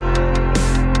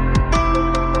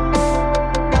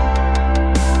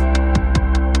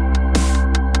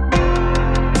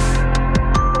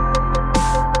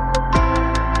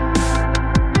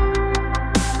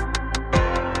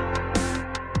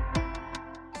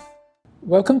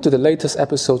Welcome to the latest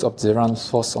episode of Ziran's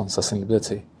Thoughts on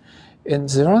Sustainability. In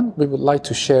Ziran, we would like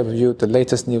to share with you the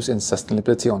latest news in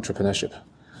sustainability entrepreneurship.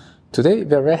 Today,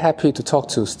 we are very happy to talk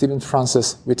to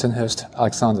Stephen-Francis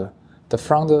Wittenhearst-Alexzander, the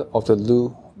founder of the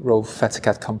Loo Roll Fat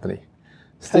Cat company.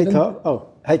 Hey,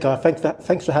 Carl.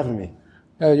 Thanks for having me.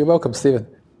 You're welcome, Stephen.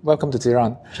 Welcome to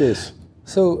Ziran. Cheers.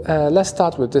 So let's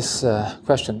start with this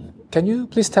question. Can you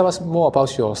please tell us more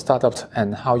about your startup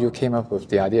and how you came up with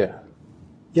the idea?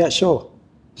 Yeah, sure.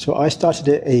 So I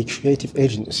started a creative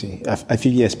agency a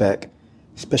few years back,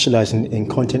 specializing in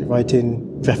content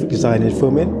writing, graphic design and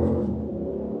filming,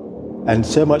 and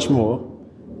so much more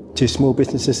to small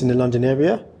businesses in the London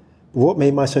area. But what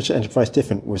made my social enterprise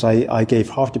different was I gave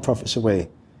half the profits away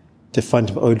to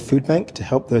fund my own food bank to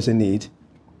help those in need.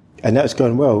 And that was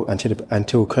going well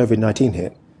until COVID-19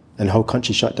 hit and the whole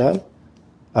country shut down.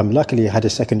 Luckily, I had a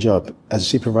second job as a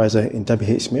supervisor in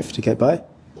WH Smith to get by.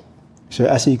 So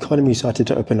as the economy started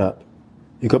to open up,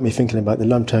 it got me thinking about the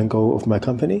long-term goal of my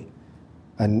company.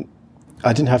 And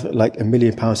I didn't have like £1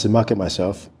 million to market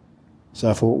myself. So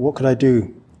I thought, what could I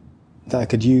do that I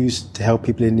could use to help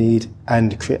people in need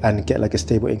and get like a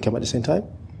stable income at the same time?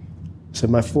 So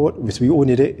my thought was we all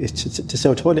need it is to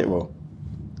sell toilet roll.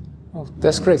 Oh,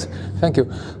 that's great. Thank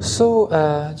you. So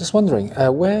just wondering,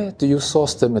 where do you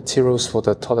source the materials for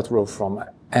the toilet roll from?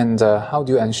 And how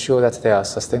do you ensure that they are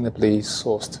sustainably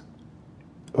sourced?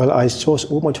 Well, I source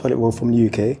all my toilet roll from the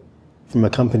UK, from a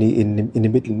company in the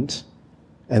Midlands,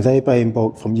 and they buy in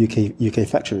bulk from UK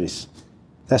factories.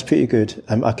 That's pretty good.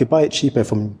 I could buy it cheaper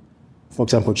from, for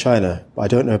example, China, but I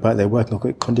don't know about their working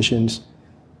conditions,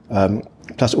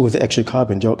 plus all the extra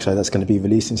carbon dioxide that's going to be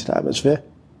released into the atmosphere,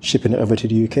 shipping it over to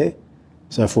the UK.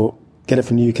 So I thought, get it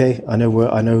from the UK. I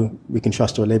know we can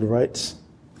trust our labour rights,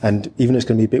 and even though it's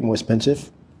going to be a bit more expensive,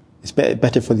 it's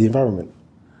better for the environment.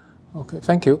 Okay,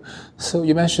 thank you. So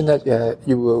you mentioned that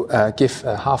you will give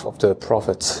half of the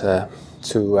profits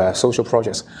to social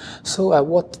projects. So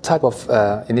what type of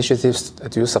initiatives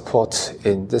do you support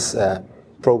in this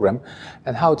program,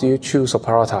 and how do you choose or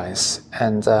prioritize,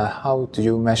 and how do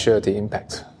you measure the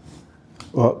impact?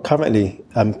 Well, currently,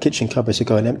 kitchen cupboards are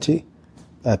going empty,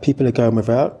 people are going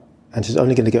without, and it's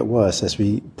only going to get worse as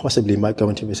we possibly might go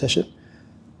into recession.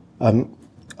 I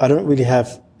don't really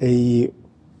have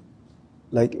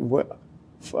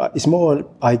it's more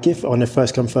I give on a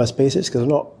first come first basis because I'm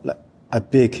not like a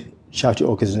big charity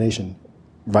organization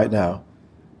right now.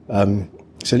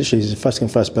 So literally it's a first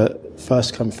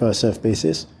come first serve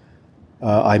basis.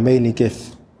 I mainly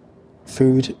give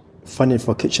food, funding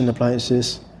for kitchen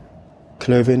appliances,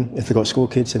 clothing if they've got school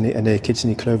kids and their kids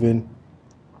need clothing.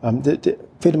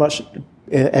 Pretty much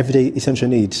everyday essential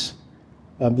needs.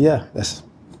 That's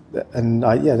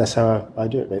how I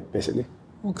do it basically.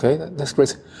 Okay, that's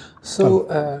great. So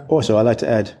also, I like to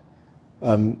add,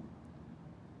 even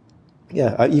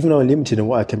though I'm limited in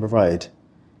what I can provide,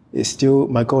 it's still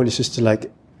my goal is just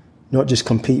to not just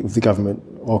compete with the government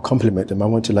or complement them. I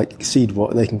want to exceed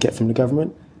what they can get from the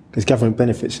government because government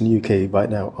benefits in the UK right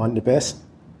now aren't the best,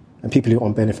 and people who are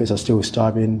on benefits are still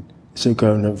starving, still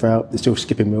going without, they're still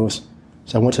skipping meals.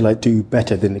 So I want to do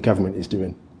better than the government is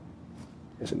doing,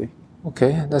 basically.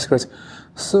 Okay, that's great.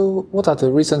 So what are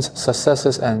the recent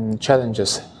successes and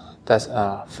challenges that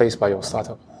are faced by your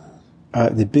startup?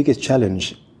 The biggest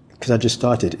challenge, because I just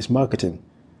started, is marketing.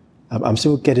 I'm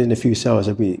still getting a few sales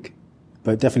a week,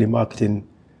 but definitely marketing,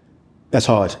 that's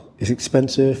hard. It's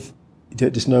expensive.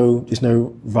 There's no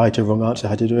right or wrong answer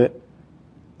how to do it.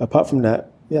 Apart from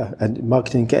that, and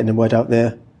marketing, getting the word out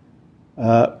there.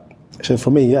 So for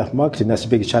me, marketing, that's the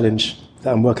biggest challenge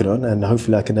that I'm working on, and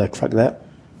hopefully I can crack that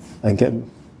and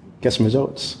get some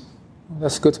results.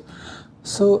 That's good.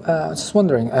 So just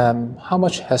wondering, how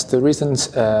much has the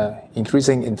recent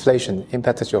increasing inflation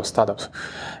impacted your startup?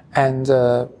 And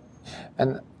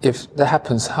if that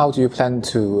happens, how do you plan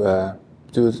to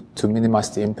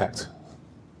minimize the impact?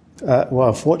 Well,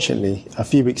 unfortunately, a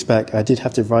few weeks back, I did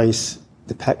have to raise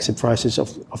the packs and prices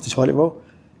of the toilet roll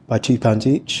by £2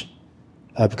 each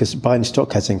because buying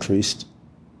stock has increased.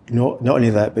 Not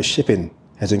only that, but shipping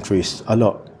has increased a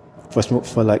lot. For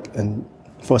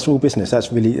a small business,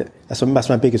 that's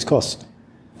my biggest cost.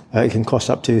 It can cost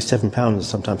up to £7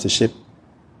 sometimes to ship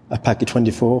a pack of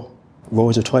 24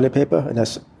 rolls of toilet paper, and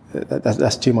that's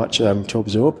too much to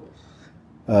absorb.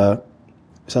 So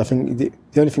I think the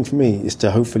only thing for me is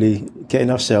to hopefully get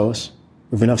enough sales.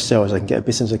 With enough sales, I can get a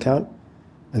business account,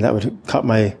 and that would cut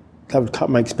my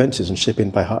expenses and shipping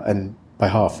by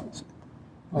half.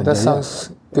 Oh, that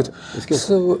sounds good. It's good.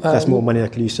 So that's more money I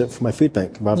could use for my food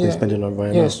bank rather than spending on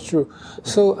right now. Yes, true.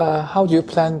 So how do you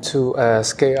plan to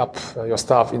scale up your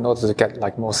staff in order to get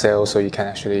like more sales, so you can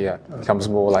actually becomes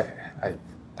more like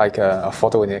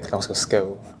affordable in the economic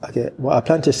scale? Okay. Well, I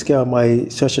plan to scale my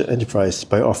social enterprise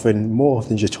by offering more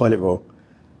than just toilet roll.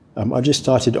 I just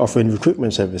started offering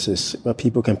recruitment services where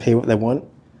people can pay what they want.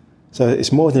 So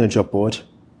it's more than a job board.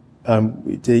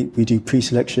 We do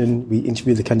pre-selection, we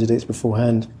interview the candidates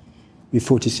beforehand, we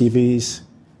filter CVs.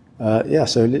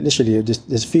 So literally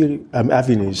there's a few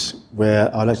avenues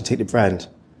where I like to take the brand.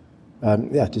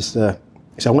 So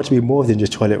I want to be more than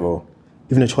just toilet roll.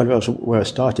 Even though toilet roll is where I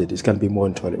started, it's going to be more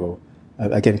than toilet roll.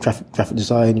 Again, graphic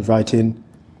design, writing.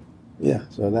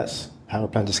 So that's how I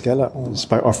plan to scale up. It's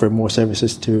by offering more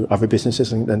services to other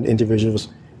businesses and individuals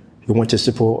who want to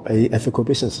support ethical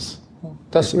businesses.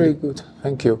 That's really good.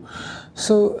 Thank you.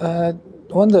 So I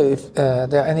wonder if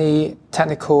there are any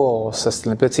technical or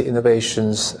sustainability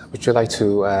innovations would you like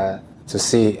to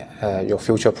see your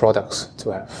future products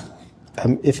to have?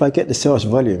 If I get the sales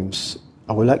volumes,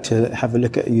 I would like to have a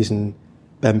look at using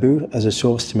bamboo as a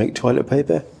source to make toilet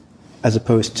paper, as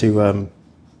opposed to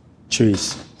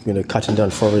trees. Cutting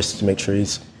down forests to make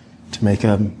trees, to make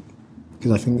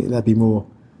because I think that'd be more.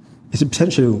 It's a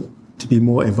potential to be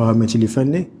more environmentally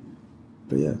friendly.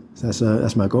 But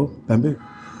that's my goal. Bamboo.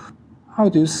 How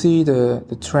do you see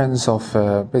the trends of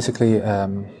basically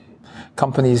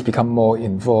companies become more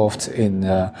involved in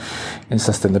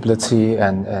sustainability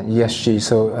and ESG?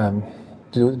 So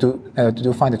do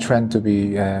you find the trend to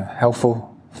be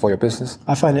helpful for your business?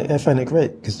 I find it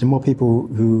great, because the more people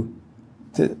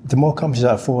the more companies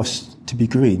that are forced to be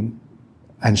green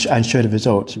and show the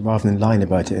results rather than lying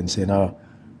about it and saying, "Oh,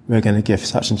 we're going to give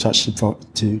such and such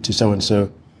support to so and so."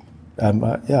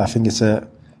 I think it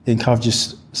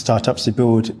encourages startups to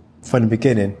build from the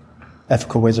beginning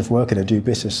ethical ways of working and do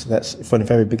business that's from the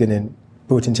very beginning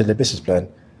built into their business plan,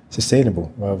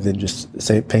 sustainable, rather than just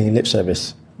paying lip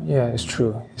service. Yeah, it's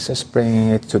true. It's just bringing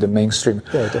it to the mainstream.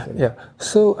 Yeah, definitely. Yeah.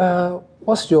 So,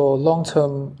 what's your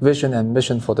long-term vision and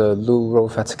mission for the Loo Roll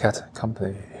Fat Cat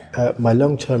company? My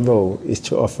long-term role is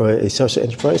to offer a social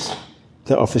enterprise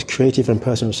that offers creative and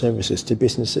personal services to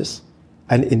businesses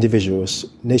and individuals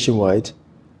nationwide,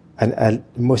 and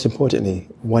most importantly,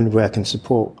 one where I can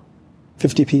support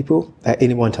 50 people at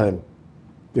any one time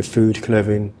with food,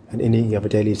 clothing, and any other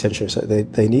daily essentials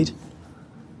that they need.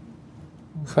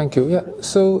 Thank you. Yeah.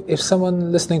 So if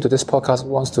someone listening to this podcast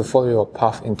wants to follow your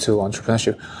path into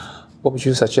entrepreneurship, what would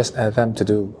you suggest them to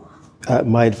do?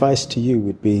 My advice to you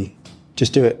would be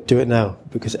just do it. Do it now,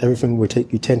 because everything will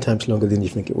take you 10 times longer than you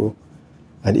think it will.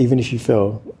 And even if you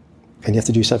fail and you have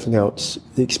to do something else,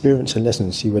 the experience and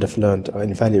lessons you would have learned are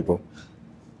invaluable.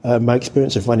 My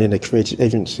experience of running a creative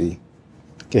agency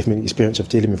gave me the experience of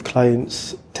dealing with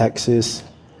clients, taxes,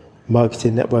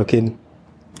 marketing, networking,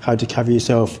 how to carry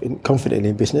yourself confidently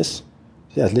in business.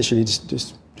 Yeah, literally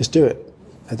just do it.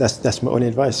 And that's my only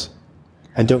advice.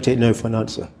 And don't take no for an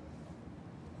answer.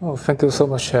 Oh, thank you so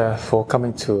much for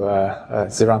coming to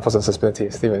Ziran for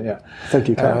Sustainability, Stephen. Yeah. Thank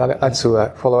you, Kyle. I'd like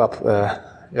to follow up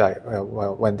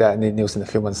when there are any news in a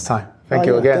few months' time. Thank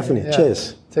you again. Definitely. Yeah.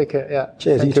 Cheers. Take care. Yeah.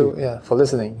 Cheers. Thank you for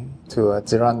listening to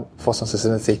Ziran for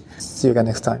Sustainability. See you again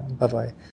next time. Bye-bye.